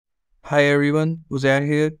Hi everyone, Uzair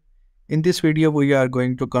here. In this video, we are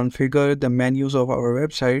going to configure the menus of our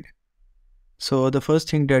website. So the first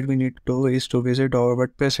thing that we need to do is to visit our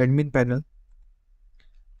WordPress admin panel.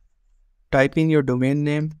 Type in your domain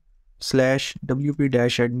name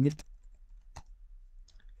 /wp-admin.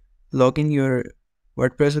 Log in your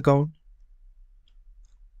WordPress account.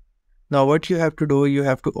 Now what you have to do, you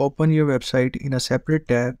have to open your website in a separate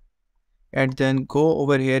tab and then go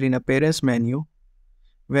over here in Appearance menu.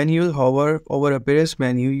 When you hover over Appearance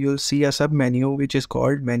menu, you'll see a sub menu which is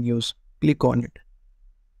called Menus. Click on it.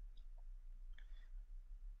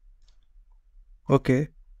 Okay,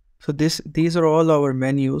 so these are all our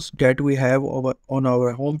menus that we have on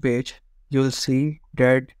our home page. You'll see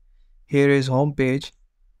that here is home page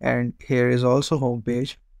and here is also home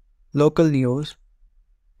page. Local news,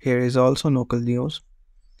 here is also local news.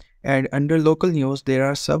 And under local news, there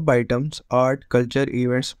are sub items: art, culture,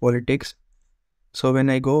 events, politics. So when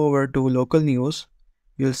I go over to local news,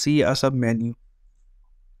 you'll see a sub menu: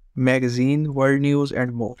 magazine, world news,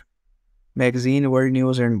 and more. Magazine, world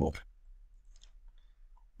news, and more.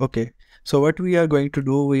 Okay, so what we are going to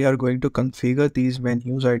do, we are going to configure these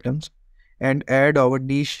menus items and add our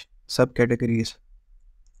niche subcategories.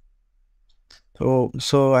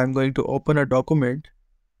 So I'm going to open a document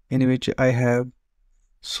in which I have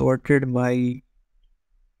sorted my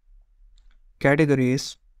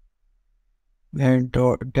categories, and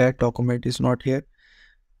that document is not here.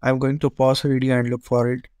 I'm going to pause the video and look for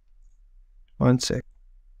it. One sec.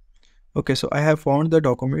 Okay, so I have found the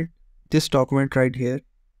document, this document right here.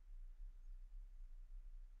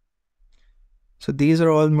 So these are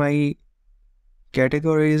all my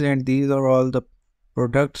categories and these are all the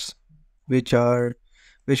products which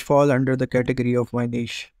fall under the category of my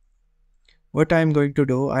niche. What I'm going to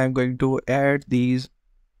do, I'm going to add these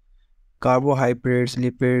carbohydrates,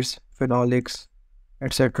 lipids, phenolics,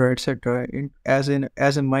 etc., as in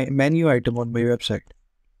my menu item on my website.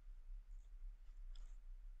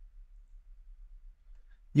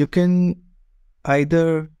 You can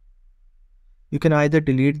either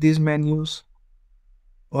delete these menus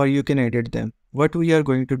or you can edit them. What we are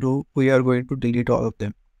going to do, we are going to delete all of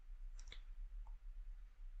them.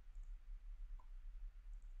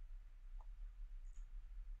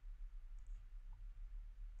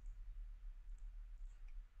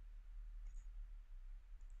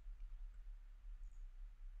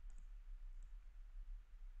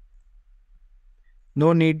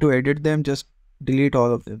 No need to edit them, just delete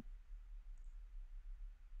all of them.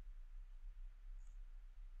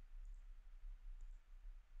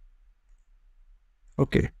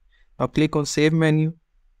 Okay, now click on Save menu.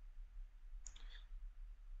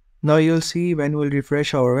 Now you'll see when we'll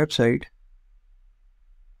refresh our website,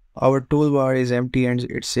 our toolbar is empty and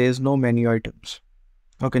it says no menu items.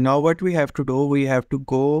 Okay, now what we have to do, we have to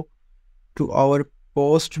go to our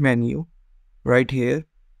post menu right here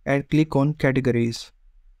and click on categories.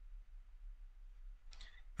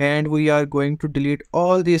 And we are going to delete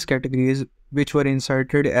all these categories which were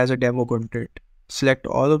inserted as a demo content. Select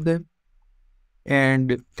all of them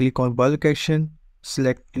and click on bulk action,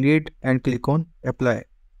 select delete and click on apply.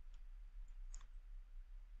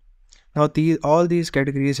 Now all these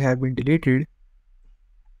categories have been deleted.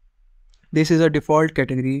 This is a default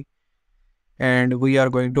category and we are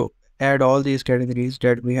going to add all these categories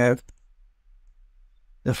that we have.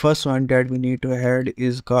 The first one that we need to add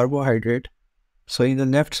is carbohydrate. So in the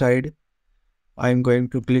left side, I'm going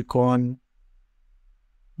to click on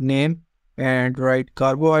name and write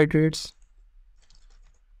carbohydrates.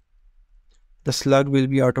 The slug will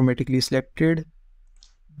be automatically selected.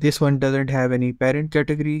 This one doesn't have any parent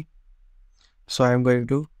category. So I'm going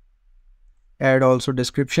to add also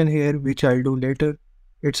description here, which I'll do later.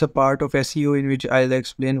 It's a part of SEO in which I'll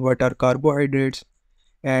explain what are carbohydrates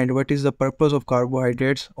and what is the purpose of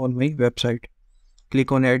carbohydrates on my website.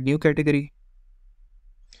 Click on add new category.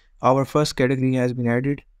 Our first category has been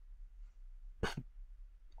added.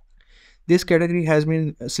 This category has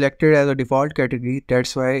been selected as a default category.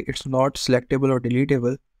 That's why it's not selectable or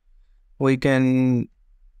deletable. We can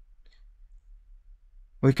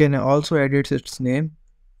also edit its name.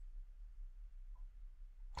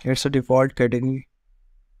 It's a default category.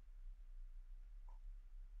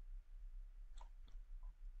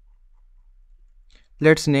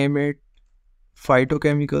 Let's name it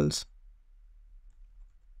phytochemicals.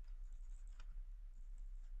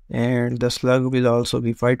 And the slug will also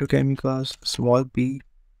be phytochemicals, small p.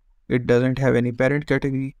 It doesn't have any parent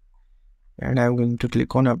category. And I'm going to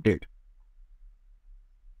click on update.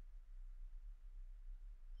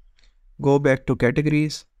 Go back to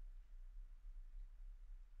categories.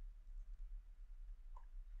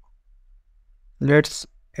 Let's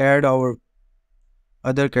add our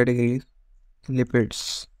other categories,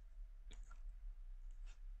 lipids.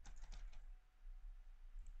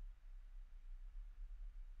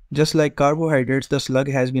 Just like carbohydrates, the slug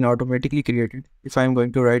has been automatically created. If I'm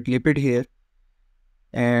going to write lipid here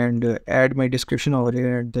and add my description over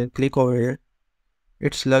here and then click over here,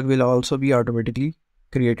 its slug will also be automatically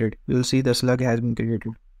created. You'll see the slug has been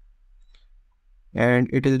created and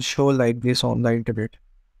it will show like this on the internet.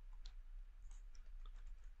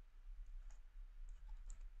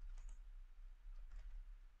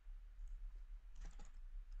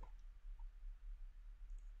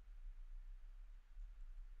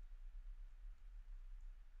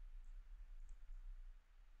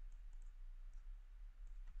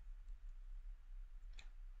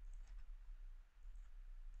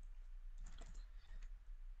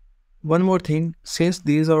 One more thing, since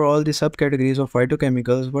these are all the subcategories of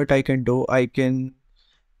phytochemicals, what I can do, I can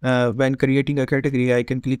when creating a category, I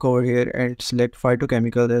can click over here and select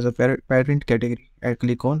phytochemical as a parent category and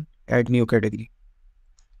click on add new category.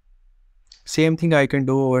 Same thing I can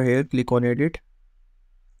do over here, click on edit,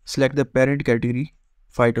 select the parent category,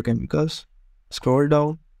 phytochemicals, scroll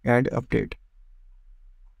down and update.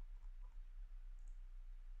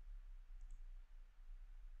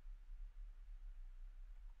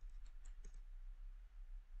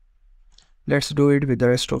 Let's do it with the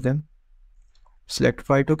rest of them. Select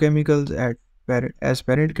phytochemicals as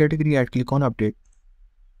parent category and click on update.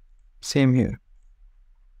 Same here.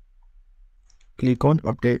 Click on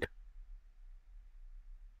update.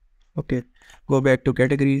 Okay, go back to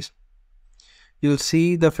categories. You'll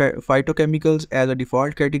see the phytochemicals as a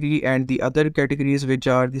default category and the other categories which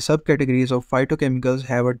are the subcategories of phytochemicals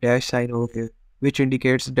have a dash sign over here, which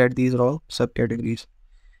indicates that these are all subcategories.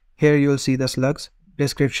 Here you'll see the slugs,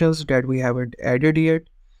 descriptions that we haven't added yet.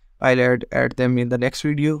 I'll add them in the next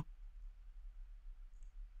video.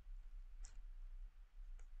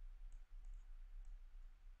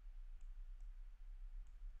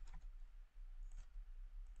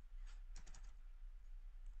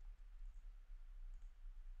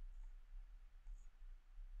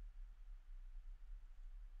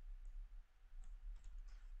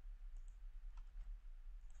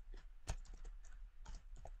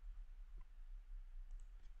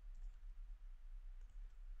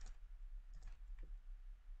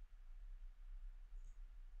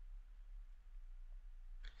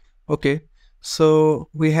 Okay, so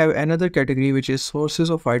we have another category which is sources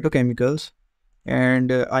of phytochemicals,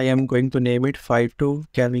 and I am going to name it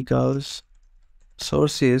phytochemicals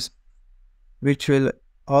sources, which will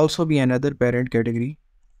also be another parent category.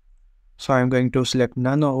 So I'm going to select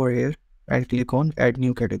none over here and click on add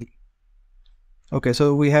new category. Okay,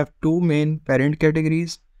 so we have two main parent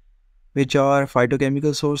categories, which are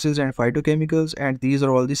phytochemical sources and phytochemicals, and these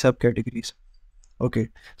are all the subcategories. Okay,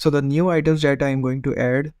 so the new items that I'm going to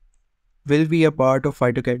add will be a part of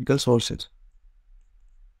phytochemical sources.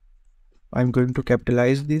 I'm going to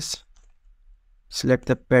capitalize this, select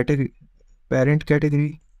the parent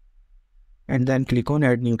category, and then click on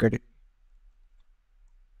add new category.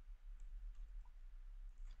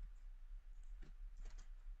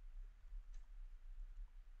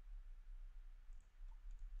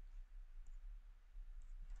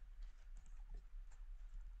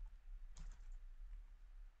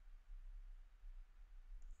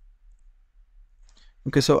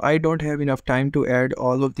 Okay, so I don't have enough time to add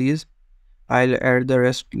all of these. I'll add the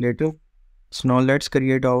rest later. So now let's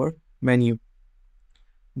create our menu.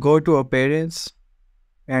 Go to appearance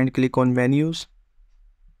and click on menus.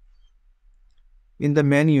 In the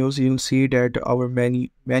menus, you'll see that our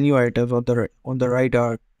menu items on the right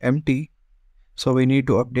are empty. So we need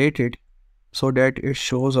to update it so that it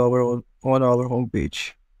shows on our home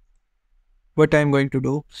page. What I'm going to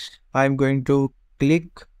do, I'm going to click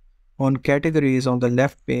on categories on the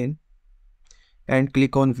left pane and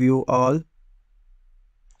click on view all.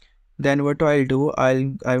 Then what I'll do,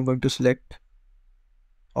 I'm going to select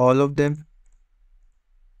all of them,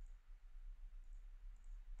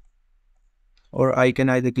 or I can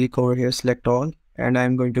either click over here, select all, and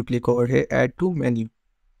I'm going to click over here, add to menu.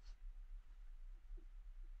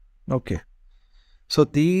 Okay, so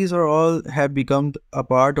these are all have become a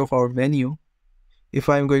part of our menu. If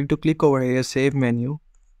I'm going to click over here, save menu,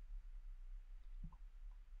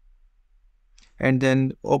 and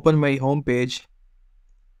then open my home page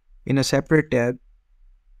in a separate tab,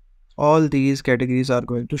 all these categories are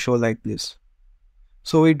going to show like this.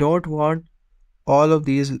 So we don't want all of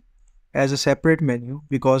these as a separate menu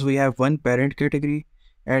because we have one parent category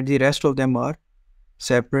and the rest of them are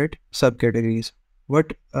separate subcategories.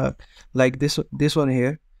 What like this one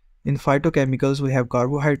here, in phytochemicals we have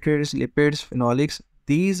carbohydrates, lipids, phenolics.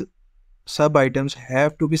 these sub items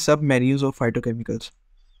have to be sub menus of phytochemicals.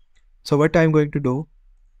 So what I'm going to do,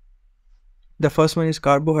 the first one is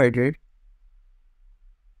carbohydrate.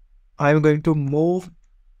 I'm going to move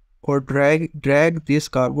or drag this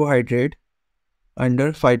carbohydrate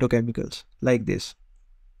under phytochemicals like this.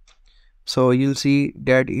 So you'll see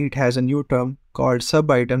that it has a new term called sub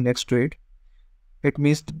item next to it. It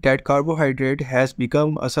means that carbohydrate has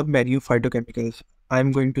become a sub menu phytochemicals.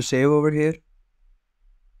 I'm going to save over here.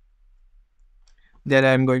 Then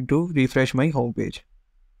I'm going to refresh my home page.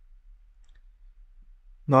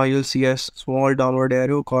 Now you'll see a small downward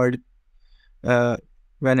arrow called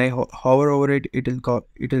when I hover over it,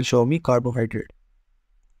 it'll show me carbohydrate.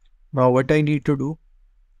 Now what I need to do,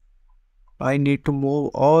 I need to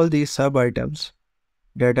move all these sub items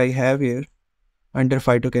that I have here under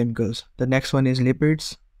phytochemicals. The next one is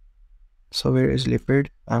lipids. So where is lipid?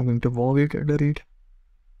 I'm going to move it under it.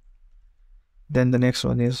 Then the next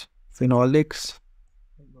one is phenolics.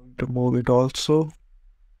 I'm going to move it also.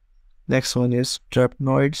 Next one is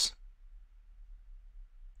terpenoids.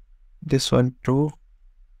 This one too.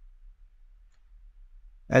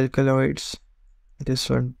 Alkaloids. This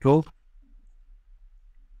one too.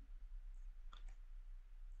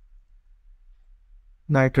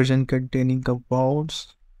 Nitrogen containing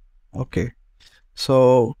compounds. Okay.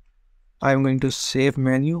 So I'm going to save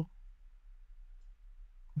menu.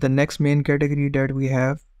 The next main category that we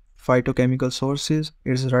have, phytochemical sources,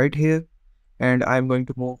 is right here. And I'm going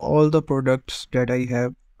to move all the products that I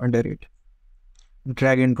have under it.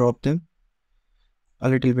 Drag and drop them a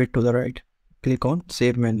little bit to the right. Click on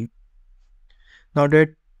save menu. Now that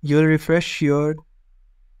you'll refresh your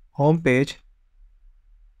home page,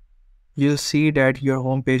 you'll see that your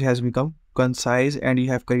home page has become concise and you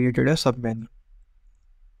have created a submenu.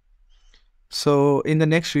 So in the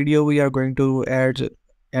next video, we are going to add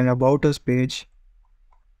an about us page,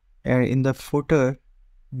 and in the footer,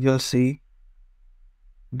 you'll see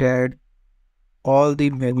that all the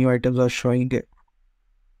menu items are showing it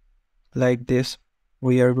like this.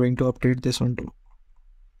 We are going to update this one too.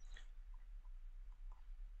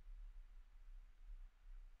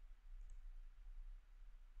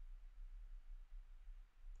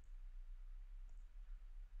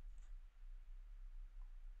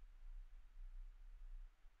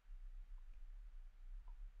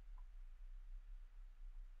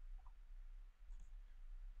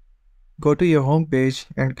 Go to your home page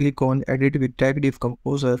and click on edit with tag div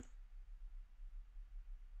composer.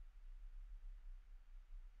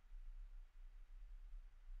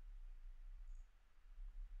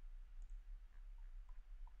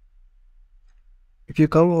 If you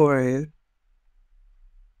come over here,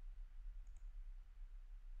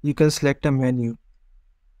 you can select a menu.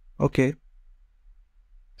 Okay.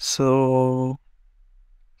 So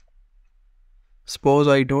suppose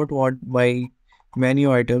I don't want my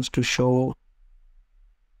menu items to show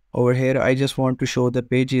over here. I just want to show the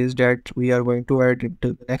pages that we are going to add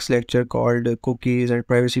into the next lecture called cookies and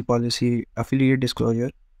privacy policy affiliate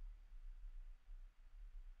disclosure.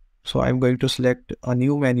 So I'm going to select a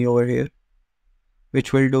new menu over here,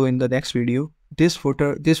 which we'll do in the next video. This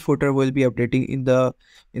footer will be updating in the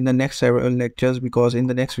next several lectures, because in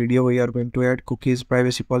the next video we are going to add cookies,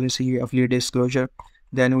 privacy policy, affiliate disclosure.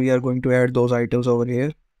 Then we are going to add those items over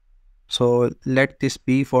here. So let this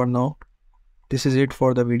be for now. This is it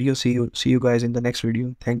for the video. See you guys in the next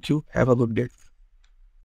video. Thank you. Have a good day.